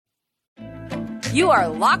You are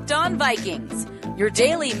Locked On Vikings, your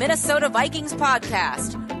daily Minnesota Vikings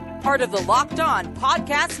podcast, part of the Locked On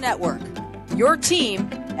Podcast Network, your team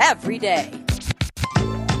every day.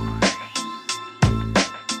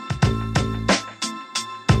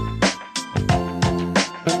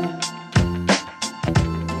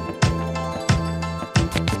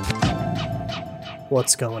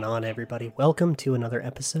 What's going on, everybody? Welcome to another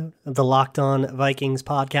episode of the Locked On Vikings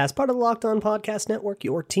podcast, part of the Locked On Podcast Network,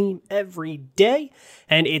 your team every day.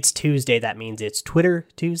 And it's Tuesday. That means it's Twitter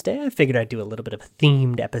Tuesday. I figured I'd do a little bit of a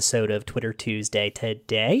themed episode of Twitter Tuesday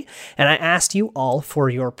today. And I asked you all for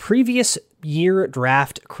your previous year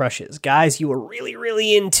draft crushes. Guys you were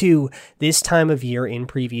really into this time of year in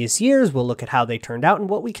previous years. We'll look at how they turned out and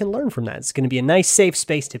what we can learn from that. It's going to be a nice safe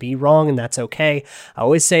space to be wrong, and that's okay. I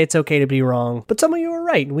always say it's okay to be wrong, but some of you are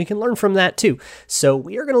right, and we can learn from that too. So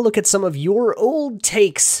we are going to look at some of your old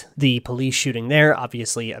takes. The police shooting there,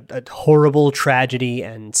 obviously a horrible tragedy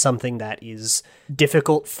and something that is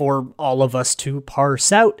difficult for all of us to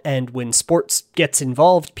parse out, and when sports gets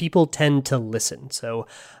involved, people tend to listen. So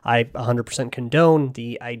I 100% condone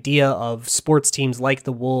the idea of sports teams like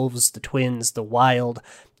the Wolves, the Twins, the Wild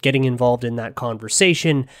getting involved in that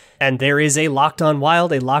conversation. And there is a Locked On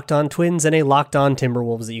Wild, a Locked On Twins, and a Locked On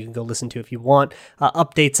Timberwolves that you can go listen to if you want.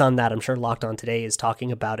 Updates on that. I'm sure Locked On Today is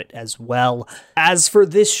talking about it as well. As for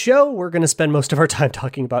this show, we're going to spend most of our time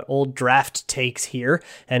talking about old draft takes here,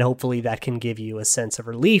 and hopefully that can give you a sense of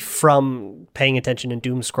relief from paying attention and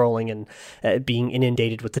doom scrolling and being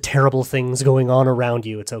inundated with the terrible things going on around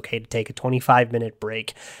you. It's okay to take a 25-minute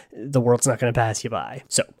break. The world's not going to pass you by.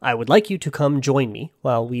 So I would like you to come join me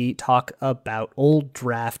while we talk about old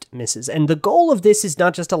draft misses. And the goal of this is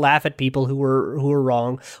not just to laugh at people who are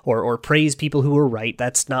wrong or praise people who are right.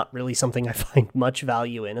 That's not really something I find much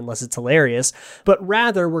value in unless it's hilarious. But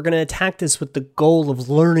rather, we're going to attack this with the goal of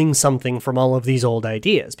learning something from all of these old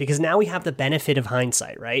ideas, because now we have the benefit of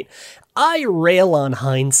hindsight, right? I rail on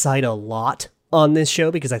hindsight a lot on this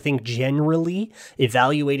show because I think generally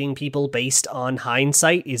evaluating people based on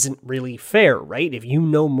hindsight isn't really fair, right? If you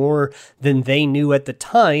know more than they knew at the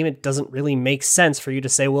time, it doesn't really make sense for you to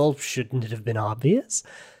say, well, shouldn't it have been obvious?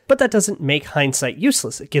 But that doesn't make hindsight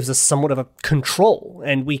useless. It gives us somewhat of a control,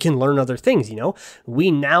 and we can learn other things, you know? We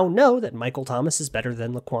now know that Michael Thomas is better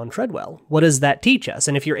than Laquan Treadwell. What does that teach us?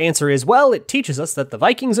 And if your answer is, well, it teaches us that the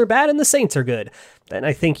Vikings are bad and the Saints are good, then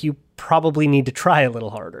I think you probably need to try a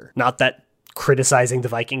little harder. Not that criticizing the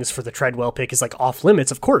Vikings for the Treadwell pick is like off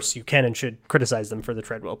limits. Of course, you can and should criticize them for the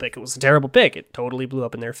Treadwell pick. It was a terrible pick. It totally blew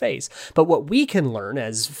up in their face. But what we can learn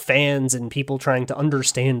as fans and people trying to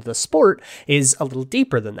understand the sport is a little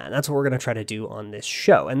deeper than that. That's what we're going to try to do on this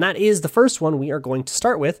show. And that is the first one we are going to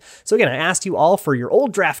start with. So again, I asked you all for your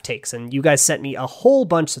old draft takes, and you guys sent me a whole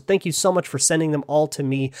bunch. So thank you so much for sending them all to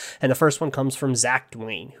me. And the first one comes from Zach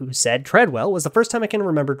Dwayne, who said, Treadwell was the first time I can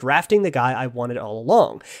remember drafting the guy I wanted all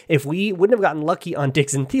along. If we wouldn't have gotten lucky on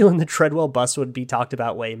Diggs and Thielen, the Treadwell bust would be talked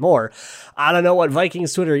about way more. I don't know what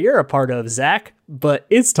Vikings Twitter you're a part of, Zach, but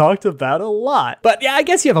it's talked about a lot. But yeah, I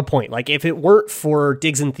guess you have a point. Like, if it weren't for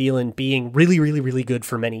Diggs and Thielen being really good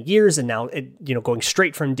for many years, and now going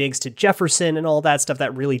straight from Diggs to Jefferson and all that stuff,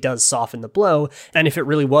 that really does soften the blow. And if it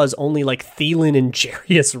really was only like Thielen and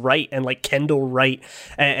Jarius Wright and like Kendall Wright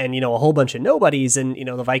and a whole bunch of nobodies, and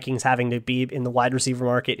the Vikings having to be in the wide receiver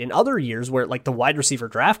market in other years where like the wide receiver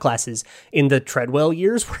draft classes in the Treadwell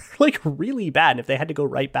years were like really bad. And if they had to go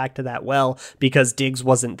right back to that well because Diggs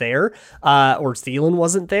wasn't there, or Thielen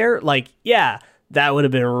wasn't there, like, yeah, that would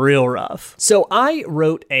have been real rough. So I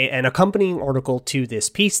wrote an accompanying article to this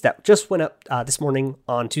piece that just went up this morning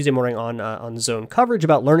on Tuesday morning on Zone Coverage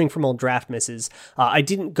about learning from old draft misses. I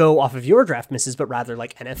didn't go off of your draft misses, but rather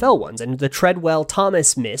like NFL ones. And the Treadwell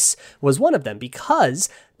Thomas miss was one of them because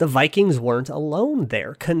the Vikings weren't alone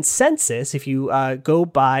there. Consensus, if you go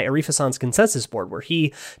by Arif Hassan's consensus board, where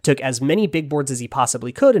he took as many big boards as he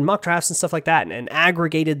possibly could and mock drafts and stuff like that, and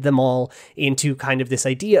aggregated them all into kind of this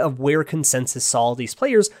idea of where consensus saw these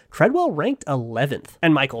players, Treadwell ranked 11th,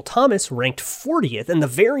 and Michael Thomas ranked 40th, and the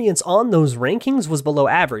variance on those rankings was below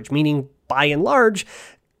average, meaning by and large,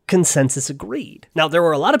 consensus agreed. Now, there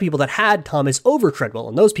were a lot of people that had Thomas over Treadwell,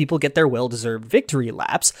 and those people get their well-deserved victory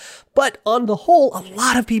laps, but on the whole, a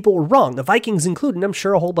lot of people were wrong, the Vikings included, and I'm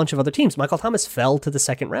sure a whole bunch of other teams. Michael Thomas fell to the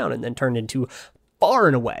second round and then turned into far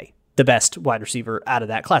and away the best wide receiver out of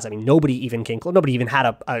that class. I mean, nobody even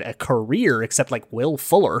had a career except like Will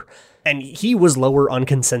Fuller, and he was lower on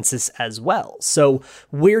consensus as well. So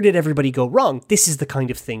where did everybody go wrong? This is the kind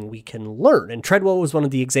of thing we can learn. And Treadwell was one of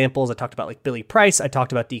the examples. I talked about like Billy Price. I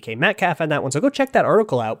talked about DK Metcalf on that one. So go check that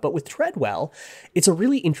article out. But with Treadwell, it's a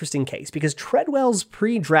really interesting case because Treadwell's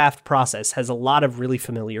pre-draft process has a lot of really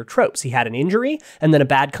familiar tropes. He had an injury and then a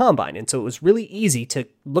bad combine. And so it was really easy to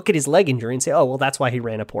look at his leg injury and say, oh, well, that's why he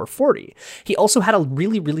ran a poor 40. He also had a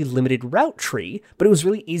really, really limited route tree, but it was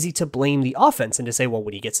really easy to blame the offense and to say, well,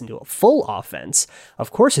 when he gets into a full offense,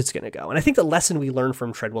 of course it's going to go. And I think the lesson we learned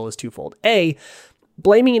from Treadwell is twofold. A,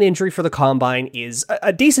 blaming an injury for the combine is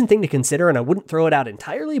a decent thing to consider, and I wouldn't throw it out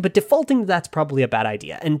entirely, but defaulting to that's probably a bad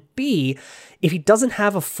idea. And B, if he doesn't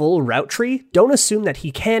have a full route tree, don't assume that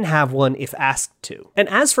he can have one if asked to. And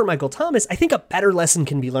as for Michael Thomas, I think a better lesson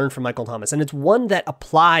can be learned from Michael Thomas, and it's one that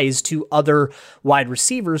applies to other wide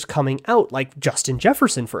receivers coming out, like Justin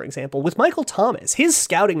Jefferson, for example. With Michael Thomas, his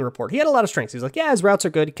scouting report, he had a lot of strengths. He was like, yeah, his routes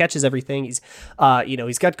are good, he catches everything, he's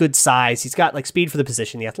got good size, he's got like speed for the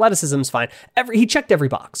position, the athleticism's fine. He checked every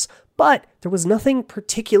box. But there was nothing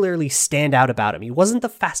particularly stand out about him. He wasn't the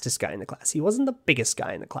fastest guy in the class. He wasn't the biggest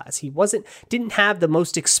guy in the class. He didn't have the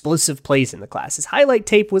most explosive plays in the class. His highlight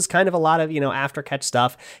tape was kind of a lot of, after catch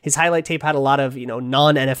stuff. His highlight tape had a lot of,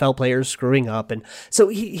 non-NFL players screwing up. And so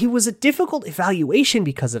he was a difficult evaluation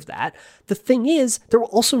because of that. The thing is, there were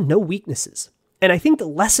also no weaknesses. And I think the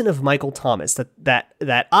lesson of Michael Thomas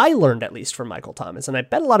that I learned, at least from Michael Thomas, and I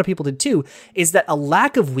bet a lot of people did too, is that a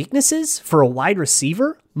lack of weaknesses for a wide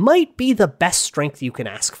receiver might be the best strength you can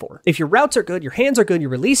ask for. If your routes are good, your hands are good, your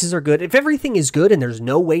releases are good, if everything is good and there's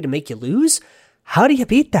no way to make you lose, how do you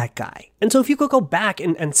beat that guy? And so if you could go back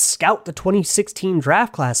and scout the 2016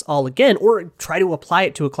 draft class all again, or try to apply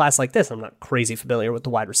it to a class like this, I'm not crazy familiar with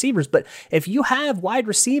the wide receivers, but if you have wide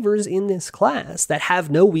receivers in this class that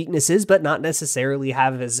have no weaknesses, but not necessarily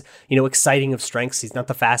have as, exciting of strengths, he's not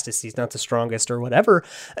the fastest, he's not the strongest or whatever,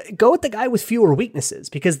 go with the guy with fewer weaknesses,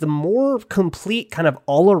 because the more complete kind of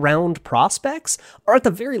all-around prospects are, at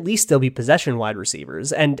the very least, they'll be possession wide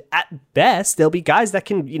receivers. And at best, they'll be guys that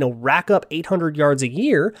can, rack up 800 yards a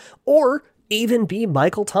year, or even be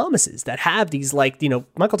Michael Thomas's that have these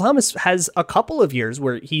Michael Thomas has a couple of years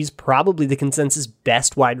where he's probably the consensus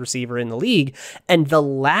best wide receiver in the league, and the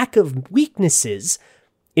lack of weaknesses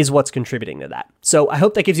is what's contributing to that. So I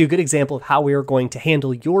hope that gives you a good example of how we are going to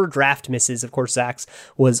handle your draft misses. Of course, Zach's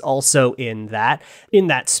was also in that. In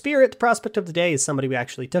that spirit, the prospect of the day is somebody we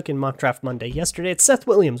actually took in Mock Draft Monday yesterday. It's Seth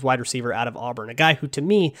Williams, wide receiver out of Auburn, a guy who, to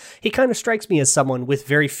me, he kind of strikes me as someone with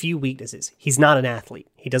very few weaknesses. He's not an athlete.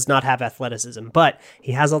 He does not have athleticism, but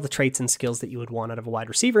he has all the traits and skills that you would want out of a wide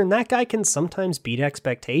receiver, and that guy can sometimes beat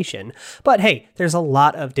expectation. But hey, there's a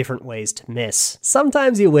lot of different ways to miss.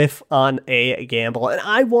 Sometimes you whiff on a gamble, and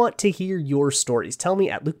I want to hear your stories. Tell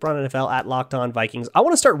me at Luke Braun NFL, at Locked On Vikings. I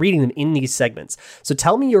want to start reading them in these segments. So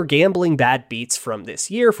tell me your gambling bad beats from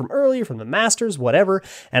this year, from earlier, from the Masters, whatever,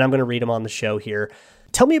 and I'm going to read them on the show here.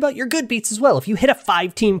 Tell me about your good beats as well. If you hit a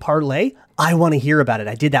 5-team parlay, I want to hear about it.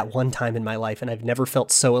 I did that one time in my life, and I've never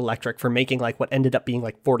felt so electric for making what ended up being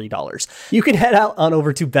 $40. You can head out on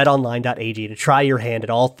over to betonline.ag to try your hand at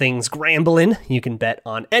all things Grambling. You can bet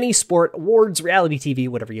on any sport, awards, reality TV,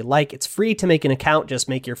 whatever you like. It's free to make an account. Just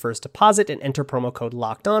make your first deposit and enter promo code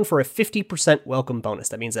LOCKEDON for a 50% welcome bonus.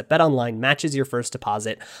 That means that BetOnline matches your first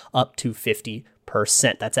deposit up to 50%.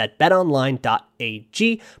 That's at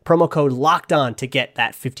betonline.ag. Promo code LOCKEDON to get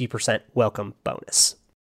that 50% welcome bonus.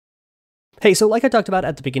 Hey, so like I talked about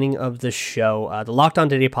at the beginning of the show, the Locked On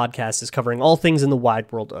Today podcast is covering all things in the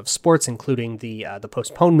wide world of sports, including the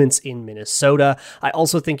postponements in Minnesota. I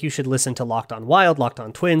also think you should listen to Locked On Wild, Locked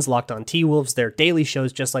On Twins, Locked On T-Wolves, their daily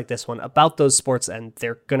shows just like this one about those sports, and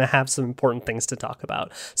they're going to have some important things to talk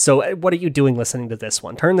about. So what are you doing listening to this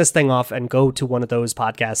one? Turn this thing off and go to one of those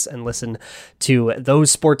podcasts and listen to those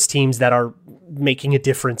sports teams that are making a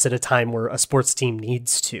difference at a time where a sports team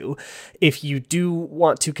needs to. If you do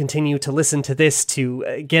want to continue to listen to this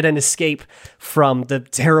to get an escape from the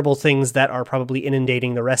terrible things that are probably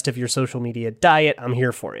inundating the rest of your social media diet, I'm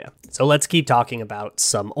here for you. So let's keep talking about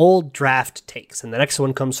some old draft takes. And the next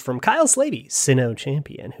one comes from Kyle Slavey, Sinnoh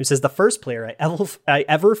champion, who says the first player I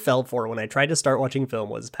ever fell for when I tried to start watching film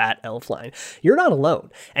was Pat Elflein. You're not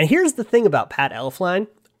alone. And here's the thing about Pat Elflein.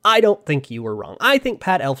 I don't think you were wrong. I think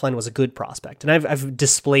Pat Elflein was a good prospect, and I've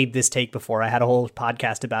displayed this take before. I had a whole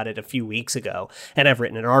podcast about it a few weeks ago, and I've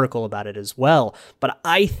written an article about it as well. But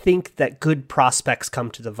I think that good prospects come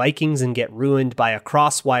to the Vikings and get ruined by a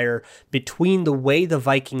crosswire between the way the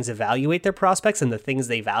Vikings evaluate their prospects and the things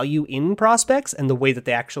they value in prospects and the way that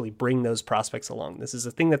they actually bring those prospects along. This is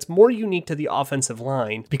a thing that's more unique to the offensive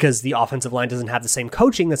line because the offensive line doesn't have the same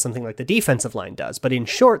coaching that something like the defensive line does. But in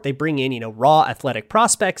short, they bring in, raw athletic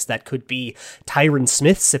prospects that could be Tyron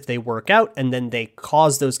Smiths if they work out, and then they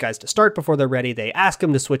cause those guys to start before they're ready. They ask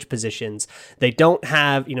them to switch positions. They don't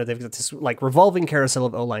have, they've got this like revolving carousel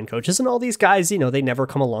of O-line coaches, and all these guys, they never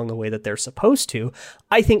come along the way that they're supposed to.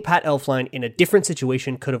 I think Pat Elflein in a different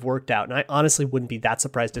situation could have worked out, and I honestly wouldn't be that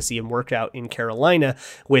surprised to see him work out in Carolina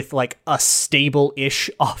with like a stable-ish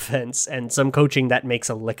offense and some coaching that makes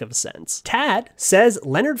a lick of sense. Tad says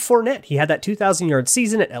Leonard Fournette, he had that 2,000-yard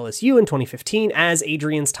season at LSU in 2015 as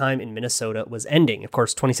Adrian's time in Minnesota was ending. Of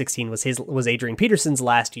course, 2016 was Adrian Peterson's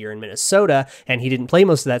last year in Minnesota, and he didn't play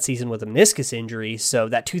most of that season with a meniscus injury, so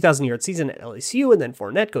that 2,000-yard season at LSU, and then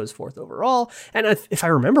Fournette goes fourth overall, and if I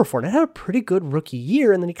remember, Fournette had a pretty good rookie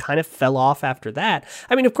year, and then he kind of fell off after that.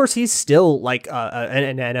 I mean, of course, he's still like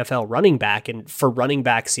an NFL running back, and for running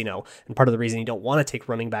backs, and part of the reason you don't want to take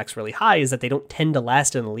running backs really high is that they don't tend to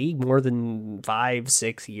last in the league more than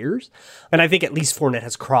 5-6 years, and I think at least Fournette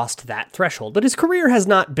has crossed that threshold, but his career has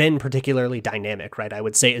not been particularly dynamic, right? I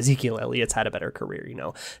would say Ezekiel Elliott's had a better career,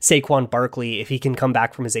 Saquon Barkley, if he can come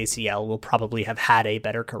back from his ACL, will probably have had a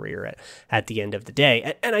better career at the end of the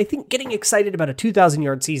day. And I think getting excited about a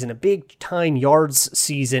 2,000-yard season, a big-time yards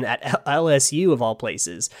season at LSU of all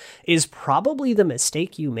places, is probably the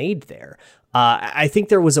mistake you made there. I think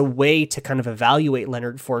there was a way to kind of evaluate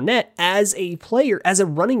Leonard Fournette as a player, as a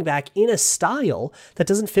running back in a style that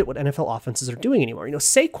doesn't fit what NFL offenses are doing anymore.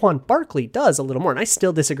 Saquon Barkley does a little more, and I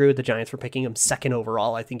still disagree with the Giants for picking him second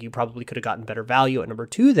overall. I think you probably could have gotten better value at number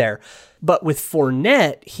 2 there. But with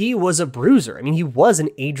Fournette, he was a bruiser. I mean, he was an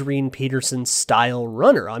Adrian Peterson style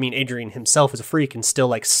runner. I mean, Adrian himself is a freak and still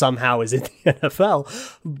like somehow is in the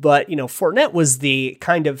NFL. But, Fournette was the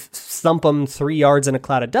kind of thump him 3 yards in a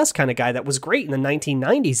cloud of dust kind of guy that was great in the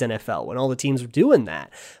 1990s NFL when all the teams were doing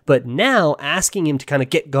that. But now asking him to kind of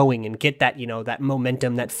get going and get that, that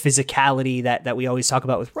momentum, that physicality that we always talk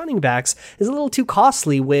about with running backs is a little too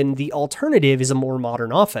costly when the alternative is a more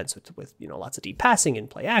modern offense with lots of deep passing and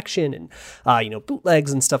play action and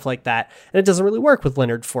bootlegs and stuff like that. And it doesn't really work with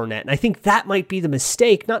Leonard Fournette. And I think that might be the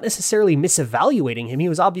mistake, not necessarily misevaluating him. He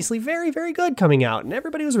was obviously very, very good coming out, and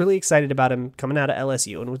everybody was really excited about him coming out of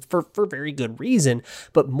LSU, and for very good reason,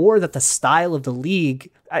 but more that the style of the league,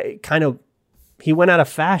 he went out of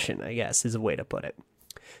fashion, I guess, is a way to put it.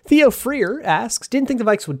 Theo Freer asks, didn't think the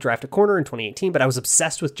Vikes would draft a corner in 2018, but I was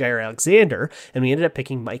obsessed with Jair Alexander, and we ended up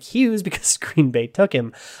picking Mike Hughes because Green Bay took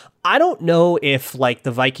him. I don't know if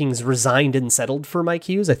the Vikings resigned and settled for Mike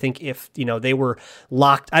Hughes. I think if, they were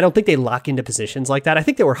locked, I don't think they lock into positions like that. I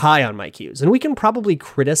think they were high on Mike Hughes, and we can probably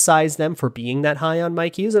criticize them for being that high on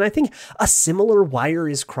Mike Hughes. And I think a similar wire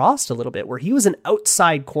is crossed a little bit where he was an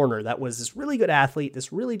outside corner that was this really good athlete,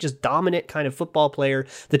 this really just dominant kind of football player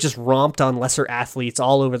that just romped on lesser athletes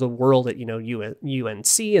all over the world at,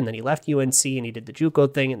 UNC. And then he left UNC and he did the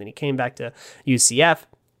JUCO thing. And then he came back to UCF.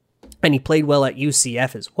 And he played well at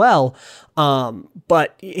UCF as well.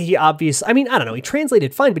 But he obviously, I don't know, he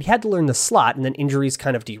translated fine, but he had to learn the slot, and then injuries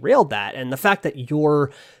kind of derailed that. And the fact that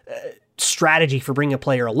your strategy for bringing a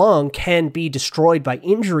player along can be destroyed by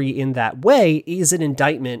injury in that way is an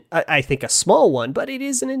indictment, I think a small one, but it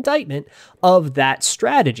is an indictment of that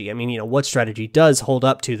strategy. I mean, what strategy does hold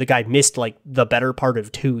up to the guy missed the better part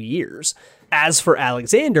of 2 years. As for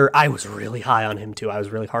Alexander, I was really high on him too. I was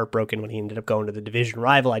really heartbroken when he ended up going to the division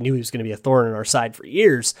rival. I knew he was going to be a thorn in our side for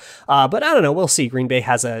years. But I don't know. We'll see. Green Bay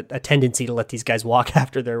has a tendency to let these guys walk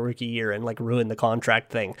after their rookie year and ruin the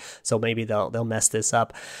contract thing. So maybe they'll mess this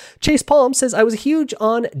up. Chase Palm says, I was huge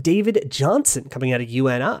on David Johnson coming out of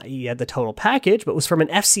UNI. He had the total package, but was from an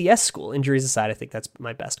FCS school. Injuries aside, I think that's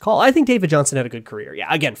my best call. I think David Johnson had a good career.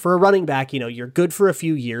 Yeah, again, for a running back, you're good for a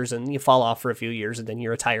few years and you fall off for a few years and then you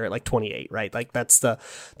retire at 28, right? That's the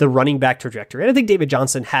running back trajectory. And I think David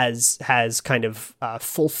Johnson has kind of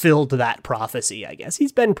fulfilled that prophecy, I guess.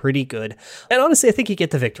 He's been pretty good. And honestly, I think he get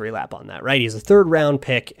the victory lap on that, right? He's a 3rd round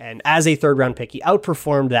pick. And as a 3rd round pick, he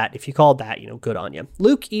outperformed that. If you called that, good on you.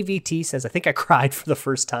 Luke EVT says, I think I cried for the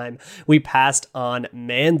first time we passed on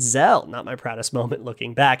Manziel. Not my proudest moment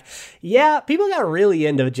looking back. Yeah, people got really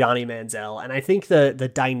into Johnny Manziel. And I think the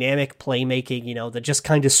dynamic playmaking, the just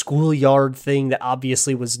kind of schoolyard thing that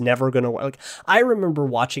obviously was never going to work. Like, I remember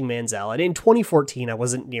watching Manziel, and in 2014, I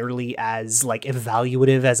wasn't nearly as like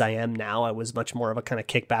evaluative as I am now. I was much more of a kind of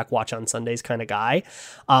kickback, watch on Sundays kind of guy.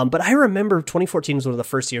 But I remember 2014 was one of the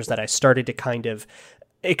first years that I started to kind of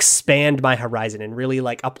expand my horizon and really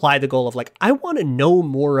like apply the goal of like, I want to know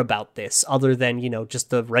more about this other than, you know,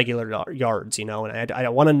 just the regular yards, you know, and I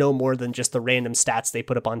want to know more than just the random stats they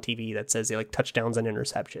put up on TV that says they like touchdowns and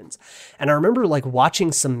interceptions. And I remember like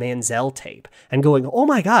watching some Manziel tape and going, oh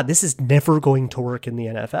my God, this is never going to work in the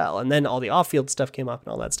NFL. And then all the off-field stuff came up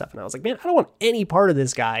and all that stuff. And I was like, man, I don't want any part of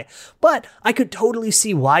this guy, but I could totally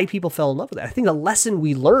see why people fell in love with it. I think the lesson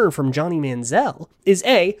we learn from Johnny Manziel is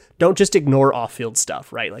don't just ignore off-field stuff.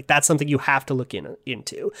 Right? Like that's something you have to look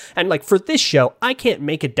into. And like for this show, I can't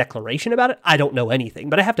make a declaration about it. I don't know anything,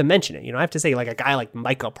 but I have to mention it. You know, I have to say like a guy like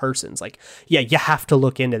Micah Parsons, like, yeah, you have to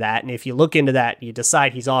look into that. And if you look into that, you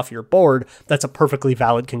decide he's off your board, that's a perfectly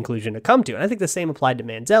valid conclusion to come to. And I think the same applied to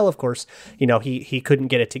Manziel. Of course, you know, he couldn't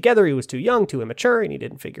get it together. He was too young, too immature, and he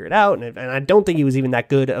didn't figure it out. And I don't think he was even that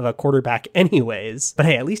good of a quarterback anyways. But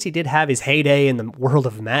hey, at least he did have his heyday in the world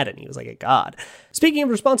of Madden. He was like a god. Speaking of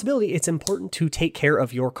responsibility, it's important to take care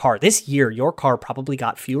of your car. This year, your car probably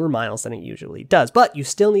got fewer miles than it usually does, but you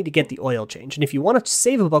still need to get the oil change. And if you want to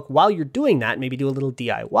save a buck while you're doing that, maybe do a little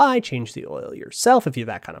DIY, change the oil yourself if you're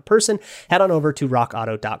that kind of person, head on over to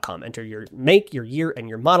rockauto.com. Enter your make, your year, and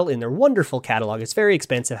your model in their wonderful catalog. It's very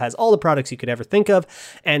expansive, has all the products you could ever think of,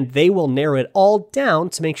 and they will narrow it all down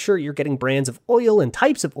to make sure you're getting brands of oil and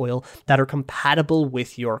types of oil that are compatible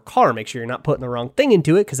with your car. Make sure you're not putting the wrong thing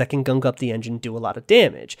into it because that can gunk up the engine, do a lot of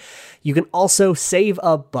damage. You can also save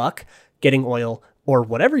a buck getting oil or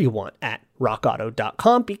whatever you want at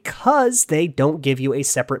rockauto.com because they don't give you a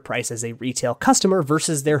separate price as a retail customer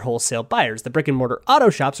versus their wholesale buyers. The brick and mortar auto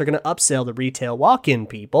shops are going to upsell the retail walk-in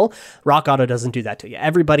people. Rock Auto doesn't do that to you.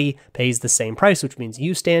 Everybody pays the same price, which means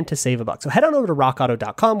you stand to save a buck. So head on over to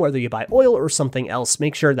rockauto.com, whether you buy oil or something else.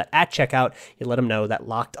 Make sure that at checkout, you let them know that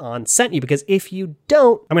Locked On sent you, because if you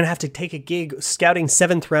don't, I'm going to have to take a gig scouting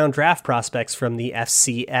 7th round draft prospects from the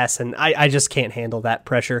FCS, and I just can't handle that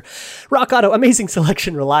pressure. Rock Auto, amazing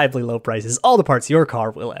selection, reliably low prices, all the parts your car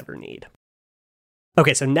will ever need.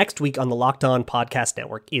 Okay, so next week on the Locked On Podcast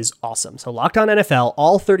Network is awesome. So Locked On NFL,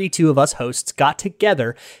 all 32 of us hosts got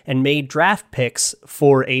together and made draft picks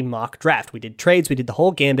for a mock draft. We did trades, we did the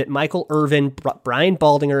whole gambit. Michael Irvin, Brian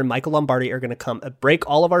Baldinger, and Michael Lombardi are going to come break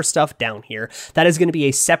all of our stuff down here. That is going to be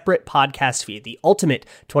a separate podcast feed, the ultimate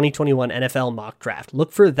 2021 NFL mock draft.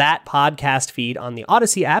 Look for that podcast feed on the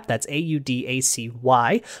Odyssey app. That's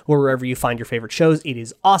AUDACY, or wherever you find your favorite shows. It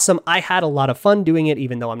is awesome. I had a lot of fun doing it,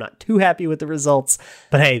 even though I'm not too happy with the results.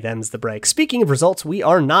 But hey, them's the break. Speaking of results we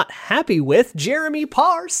are not happy with, Jeremy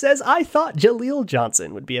Parr says, I thought Jaleel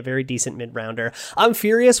Johnson would be a very decent mid-rounder. I'm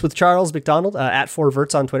furious with Charles McDonald at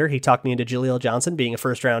 4Verts on Twitter. He talked me into Jaleel Johnson being a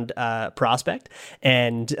first-round prospect,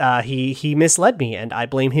 and he misled me, and I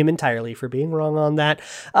blame him entirely for being wrong on that.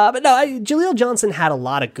 But no, Jaleel Johnson had a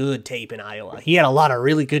lot of good tape in Iowa. He had a lot of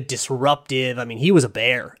really good disruptive, I mean, he was a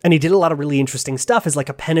bear, and he did a lot of really interesting stuff as like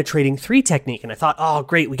a penetrating 3 technique, and I thought, oh,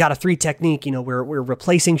 great, we got a 3 technique, you know, we're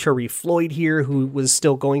replacing Sharif Floyd here, who was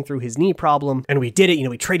still going through his knee problem, and we did it. You know,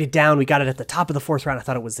 we traded down, we got it at the top of the 4th round. I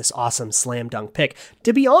thought it was this awesome slam dunk pick.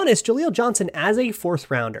 To be honest, Jaleel Johnson as a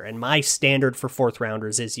 4th rounder, and my standard for 4th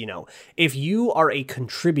rounders is, you know, if you are a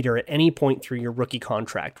contributor at any point through your rookie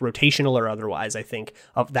contract, rotational or otherwise, I think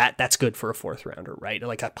of that's good for a 4th rounder, right?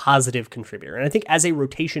 Like a positive contributor. And I think as a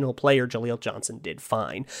rotational player, Jaleel Johnson did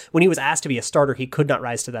fine. When he was asked to be a starter, he could not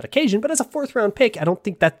rise to that occasion, but as a 4th round pick, I don't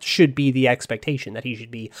think that should be the expectation, that he should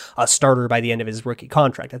be a starter by the end of his rookie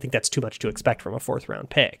contract. I think that's too much to expect from a 4th round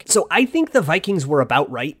pick. So I think the Vikings were about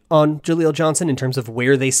right on Jaleel Johnson in terms of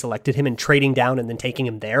where they selected him and trading down and then taking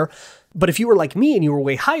him there. But if you were like me and you were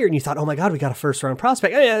way higher and you thought, oh my God, we got a 1st round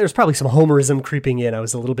prospect, yeah, there's probably some homerism creeping in. I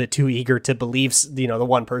was a little bit too eager to believe, you know, the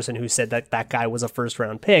one person who said that that guy was a 1st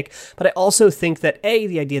round pick. But I also think that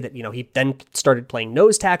the idea that, you know, he then started playing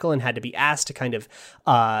nose tackle and had to be asked to kind of,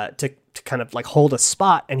 to kind of like hold a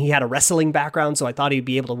spot, and he had a wrestling background, so I thought he'd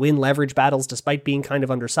be able to win leverage battles despite being kind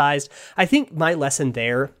of undersized. I think my lesson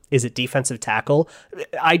there is at defensive tackle.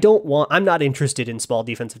 I'm not interested in small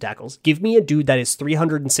defensive tackles. Give me a dude that is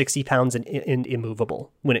 360 pounds and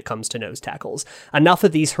immovable when it comes to nose tackles. Enough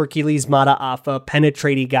of these Hercules Mataafa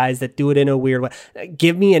penetrating guys that do it in a weird way.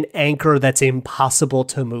 Give me an anchor that's impossible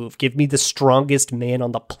to move. Give me the strongest man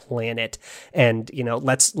on the planet, and, you know,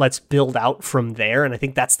 let's build out from there. And I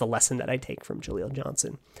think that's the lesson that I take from Jaleel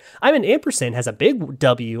Johnson. Ivan Ampersand has a big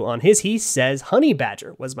W on his. He says, Honey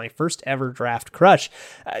Badger was my first ever draft crush.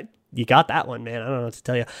 you got that one, man. I don't know what to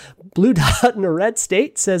tell you. Blue Dot in a Red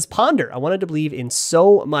State says, Ponder. I wanted to believe in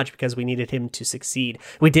so much because we needed him to succeed.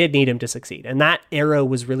 We did need him to succeed. And that era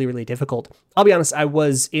was really, really difficult. I'll be honest, I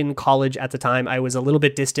was in college at the time. I was a little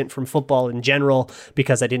bit distant from football in general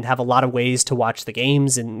because I didn't have a lot of ways to watch the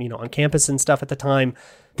games and, on campus and stuff at the time.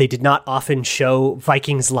 They did not often show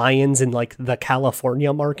Vikings Lions in like the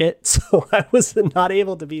California market. So I was not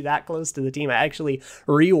able to be that close to the team. I actually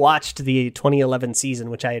rewatched the 2011 season,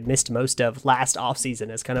 which I had missed most of last offseason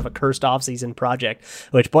as kind of a cursed offseason project,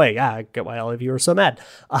 which, boy, yeah, I get why all of you are so mad.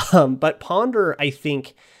 But Ponder, I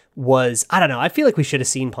think, was, I don't know, I feel like we should have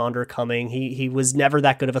seen Ponder coming. He was never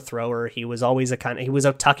that good of a thrower. He was always he was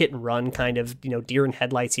a tuck it and run kind of, deer in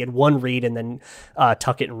headlights. He had one read and then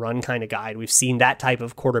tuck it and run kind of guy. We've seen that type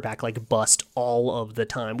of quarterback like bust all of the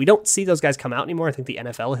time. We don't see those guys come out anymore. I think the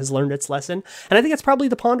NFL has learned its lesson. And I think it's probably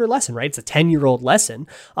the Ponder lesson, right? It's a 10-year-old lesson.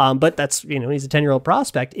 But that's, he's a 10-year-old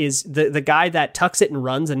prospect, is the guy that tucks it and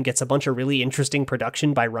runs and gets a bunch of really interesting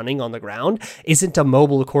production by running on the ground isn't a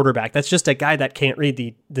mobile quarterback. That's just a guy that can't read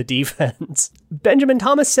the defense. Benjamin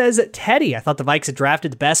Thomas says, Teddy. I thought the Vikes had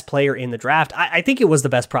drafted the best player in the draft. I think it was the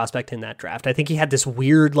best prospect in that draft. I think he had this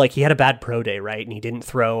weird, he had a bad pro day, right? And he didn't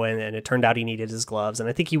throw, and it turned out he needed his gloves. And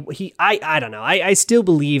I think I don't know. I still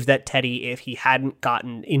believe that Teddy, if he hadn't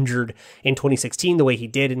gotten injured in 2016 the way he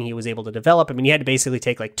did, and he was able to develop, he had to basically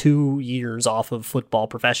take 2 years off of football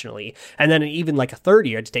professionally. And then even a third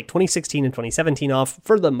year to take 2016 and 2017 off.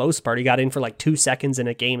 For the most part, he got in for 2 seconds in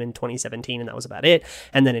a game in 2017, and that was about it.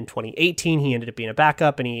 And then in 2018, he ended up being a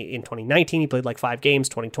backup, and in 2019, he played 5 games.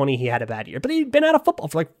 2020, he had a bad year, but he'd been out of football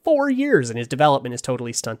for 4 years, and his development is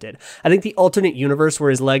totally stunted. I think the alternate universe where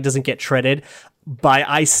his leg doesn't get shredded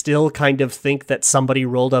I still kind of think that somebody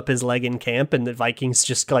rolled up his leg in camp, and the Vikings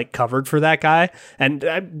just covered for that guy,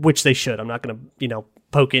 and which they should. I'm not going to,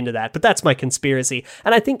 poke into that, but that's my conspiracy.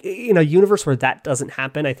 And I think in a universe where that doesn't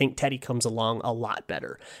happen, I think Teddy comes along a lot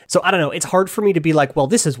better. So I don't know. It's hard for me to be well,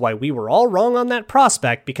 this is why we were all wrong on that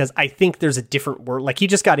prospect, because I think there's a different word. He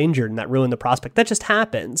just got injured and that ruined the prospect. That just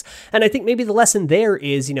happens. And I think maybe the lesson there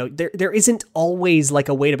is, there isn't always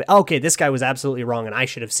a way to be, okay, this guy was absolutely wrong and I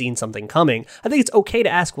should have seen something coming. I think it's okay to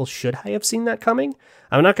ask, well, should I have seen that coming?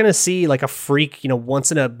 I'm not going to see a freak,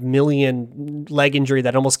 once in a million leg injury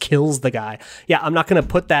that almost kills the guy. Yeah, I'm not going to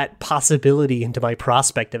put that possibility into my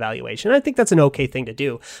prospect evaluation. I think that's an okay thing to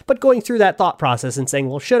do. But going through that thought process and saying,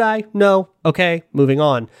 well, should I? No. Okay, moving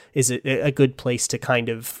on is a good place to kind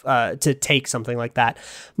of to take something like that.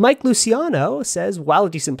 Mike Luciano says, while a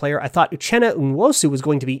decent player, I thought Uchenna Nwosu was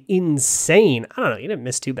going to be insane. I don't know. You didn't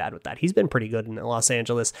miss too bad with that. He's been pretty good in Los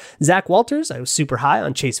Angeles. Zach Walters, I was super high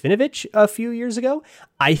on Chase Vinovich a few years ago.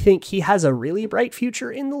 I think he has a really bright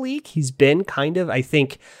future in the league. He's been kind of, I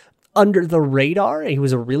think, under the radar. He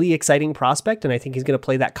was a really exciting prospect, and I think he's going to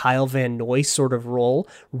play that Kyle Van Noy sort of role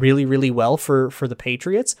really, really well for the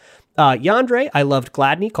Patriots. Yandre, I loved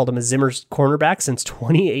Gladney, called him a Zimmer's cornerback since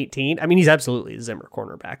 2018. He's absolutely a Zimmer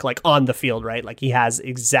cornerback, on the field, right? He has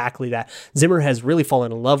exactly that. Zimmer has really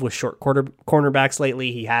fallen in love with short cornerbacks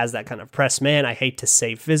lately. He has that kind of press man. I hate to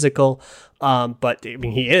say physical, but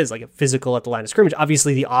he is a physical at the line of scrimmage.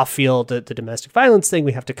 Obviously, the off-field, the domestic violence thing,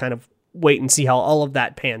 we have to kind of wait and see how all of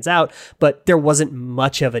that pans out, but there wasn't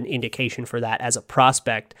much of an indication for that as a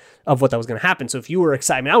prospect of what that was going to happen. So if you were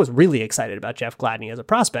excited, I was really excited about Jeff Gladney as a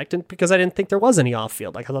prospect, and because I didn't think there was any off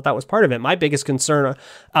field, I thought that was part of it. My biggest concern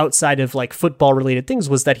outside of football related things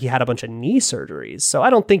was that he had a bunch of knee surgeries. So I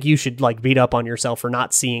don't think you should beat up on yourself for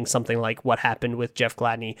not seeing something like what happened with Jeff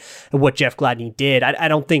Gladney and what Jeff Gladney did. I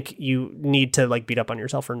don't think you need to beat up on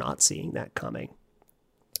yourself for not seeing that coming.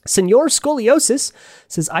 Senor Scoliosis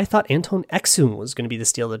says, I thought Anton Exum was going to be the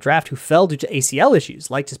steal of the draft, who fell due to ACL issues.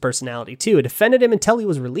 Liked his personality too. I defended him until he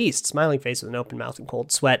was released. Smiling face with an open mouth and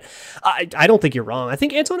cold sweat. I don't think you're wrong. I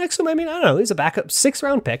think Anton Exum, I don't know, he's a backup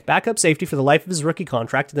 6th-round pick, backup safety for the life of his rookie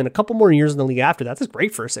contract, and then a couple more years in the league after that. That's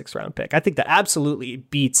great for a 6th-round pick. I think that absolutely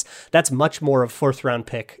beats, that's much more of 4th-round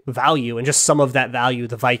pick value, and just some of that value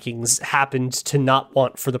the Vikings happened to not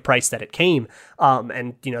want for the price that it came.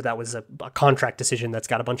 And that was a contract decision that's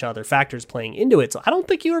got a bunch of other factors playing into it. So I don't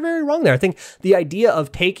think you were very wrong there. I think the idea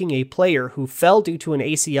of taking a player who fell due to an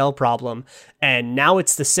ACL problem, and now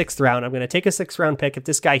it's the 6th round, I'm going to take a 6th round pick. If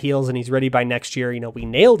this guy heals and he's ready by next year, we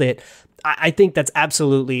nailed it. I think that's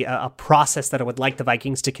absolutely a process that I would like the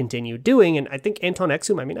Vikings to continue doing. And I think Anton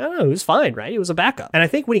Exum, I don't know, he was fine, right? He was a backup. And I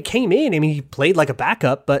think when he came in, he played like a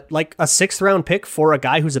backup, but like a 6th round pick for a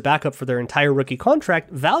guy who's a backup for their entire rookie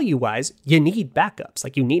contract, value-wise, you need backups.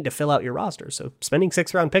 Like, you need to fill out your roster. So spending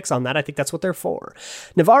 6th round picks on that, I think that's what they're for.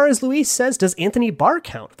 Navarez Luis says, does Anthony Barr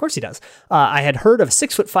count? Of course he does. I had heard of a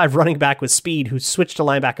 6'5" running back with speed who switched to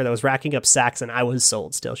linebacker that was racking up sacks, and I was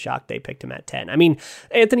sold. Still shocked they picked him at 10.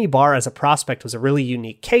 Anthony Barr as a prospect was a really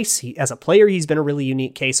unique case. As a player, he's been a really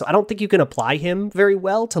unique case. So I don't think you can apply him very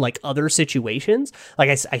well to like other situations. Like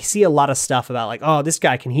I see a lot of stuff about like, oh, this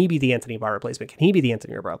guy, can he be the Anthony Barr replacement? Can he be the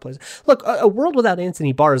Anthony Barr replacement? Look, a world without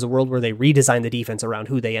Anthony Barr is a world where they redesign the defense around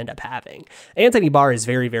who they end up having. Anthony Barr is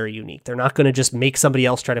very, very unique. They're not going to just make somebody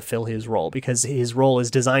else try to fill his role because his role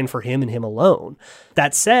is designed for him and him alone.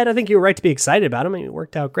 That said, I think you were right to be excited about him. It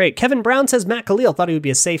worked out great. Kevin Brown says Matt Khalil thought he would be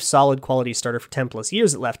a safe, solid, quality starter for 10 plus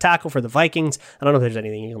years at left tackle for the Vikings. I don't know if there's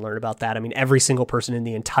anything you can learn about that. Every single person in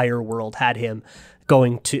the entire world had him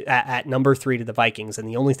going to at number 3 to the Vikings, and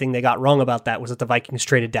the only thing they got wrong about that was that the Vikings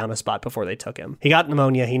traded down a spot before they took him. He got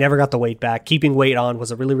pneumonia. He never got the weight back. Keeping weight on was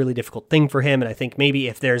a really, really difficult thing for him, and I think maybe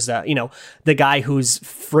if there's the guy whose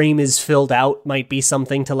frame is filled out might be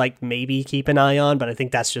something to like maybe keep an eye on, but I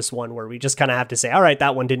think that's just one where we just kind of have to say, all right,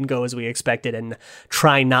 that one didn't go as we expected, and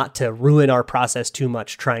try not to ruin our process too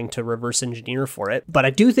much trying to reverse engineer for it. But I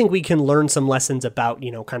do think we can learn some lessons about,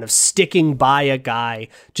 kind of sticking by a guy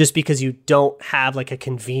just because you don't have like a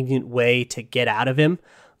convenient way to get out of him.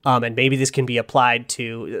 And maybe this can be applied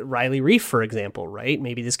to Riley Reif, for example, right?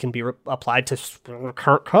 Maybe this can be applied to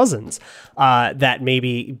Kirk Cousins, that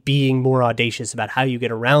maybe being more audacious about how you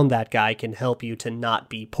get around that guy can help you to not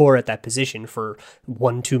be poor at that position for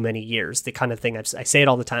one too many years. The kind of thing I say it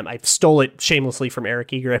all the time. I stole it shamelessly from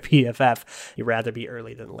Eric Eager at PFF. You'd rather be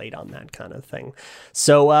early than late on that kind of thing.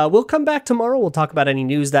 So we'll come back tomorrow. We'll talk about any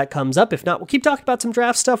news that comes up. If not, we'll keep talking about some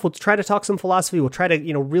draft stuff. We'll try to talk some philosophy. We'll try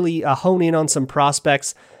to, really hone in on some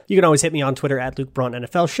prospects. You can always hit me on Twitter at Luke Braun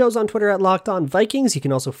NFL. Shows on Twitter at Locked On Vikings. You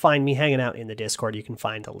can also find me hanging out in the Discord. You can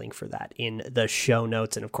find a link for that in the show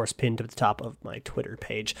notes and, of course, pinned to the top of my Twitter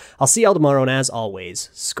page. I'll see y'all tomorrow, and as always,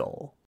 Skol.